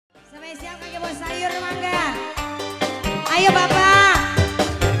siap kaki bos sayur mangga. Ayo bapak.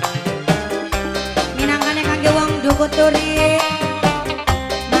 Minangkane kaki wong dukuturi.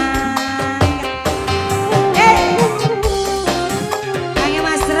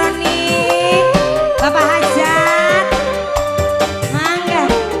 Bapak Hajat, mangga.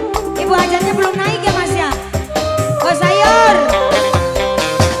 Ibu Hajatnya belum naik ya mas ya. Bos sayur.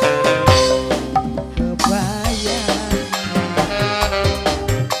 Kebayang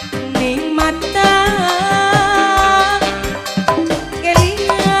ning mata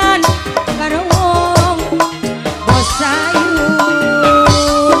kelingan karo wong bos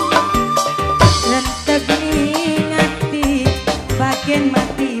sayur. Rentek ning ati bagian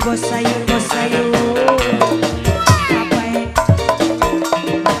mati bos sayur bos sayur.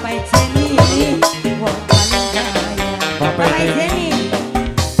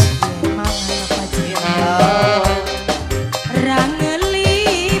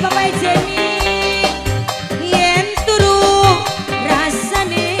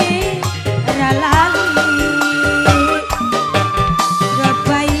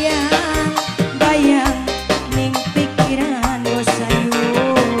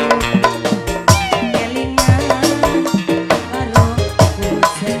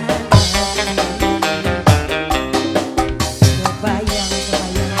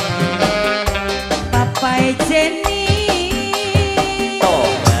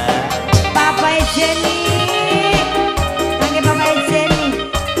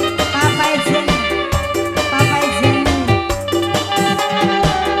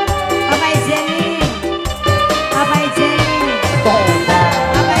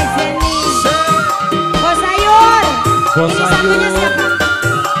 Bos sayur. Siapa?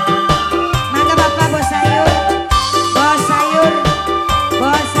 Mangga bapak bos sayur. Bos sayur.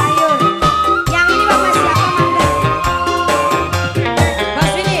 Bos sayur. Yang ini bapak siapa mangga?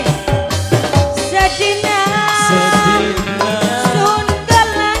 Bos ini. Sedina. Sun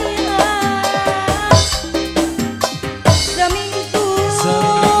kelaya. Seminggu.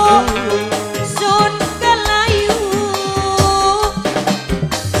 Sun kelayu.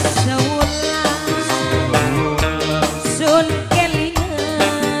 Sun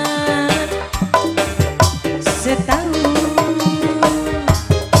kelingan setahun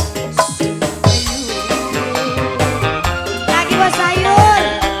lagi bos sayur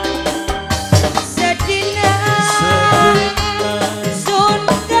sedina sun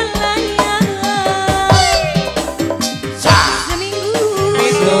kelaya seminggu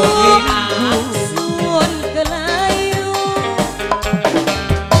sun kelayu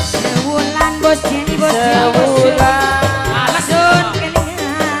sebulan bos Jenny bos sebulan.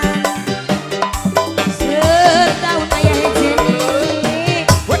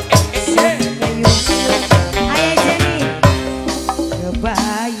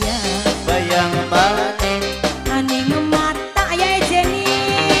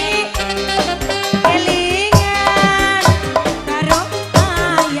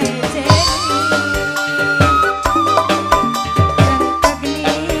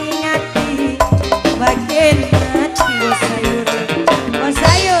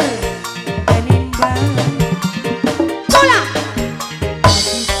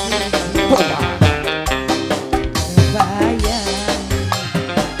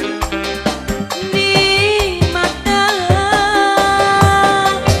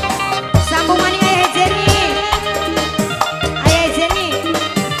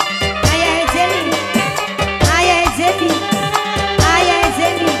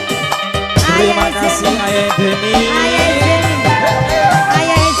 Terima kasih Ayah Jenny.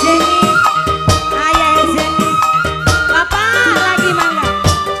 Ayah Jenny. Bapak lagi mangga.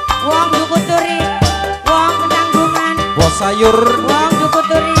 Wong dukuturi, wong penanggungan. Bos sayur. Wong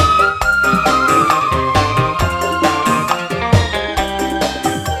dukuturi.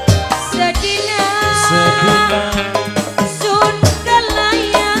 Sedina. Sun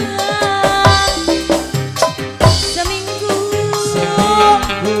kelaya. Seminggu.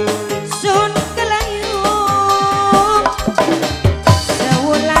 Sun kelayu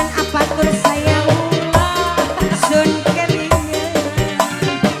sewulan apa tur sayang sun kelingan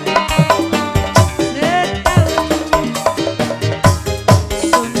setahun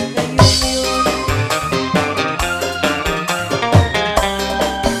sun keyuyun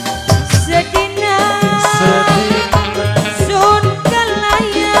sedina sun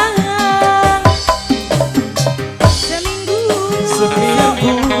kelayang seminggu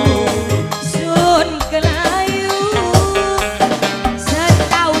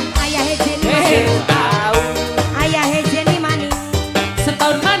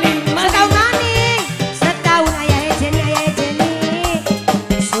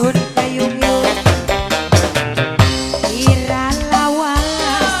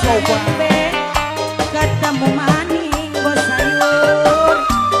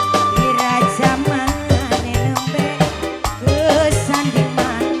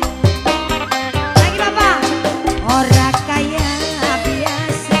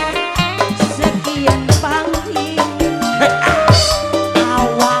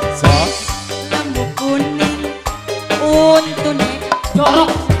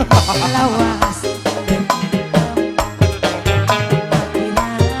lawas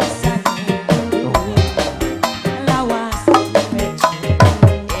lawas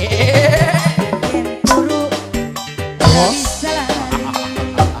turu bisa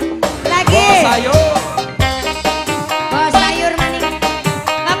lagi bos sayur maning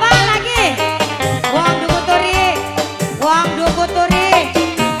apa lagi wong dukuturi wong dukuturi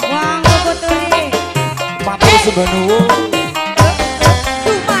wong dukuturi Pati sebenuwu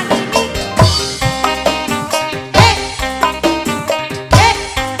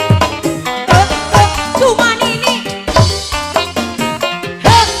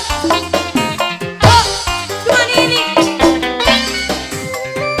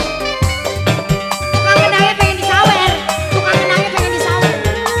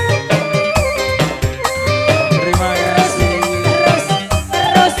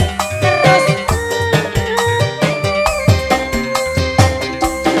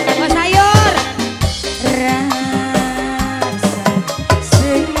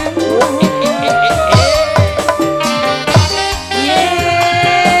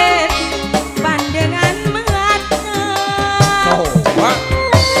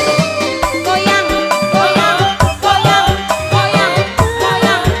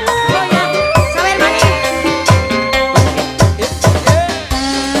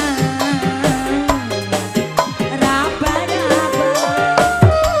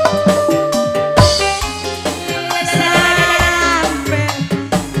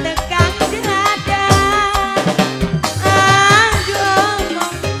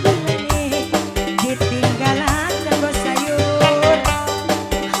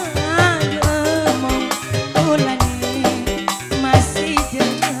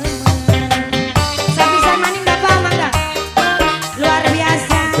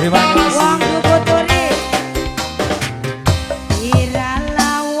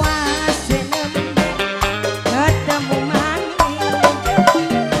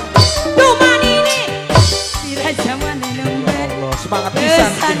semangat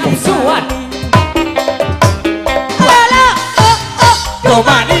pisan suan. Halo,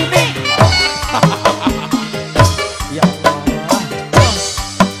 Doman ini. Ya Allah.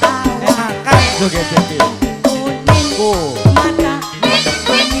 Enakan joget-joget. Ku mata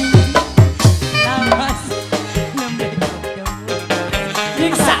kuning. Lawas lembek.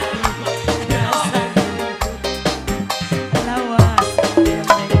 Nyiksa. Lawas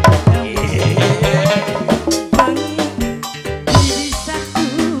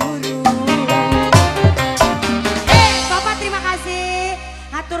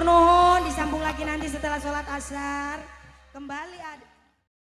Hatur nuhun, disambung lagi nanti setelah sholat asar. Kembali ada.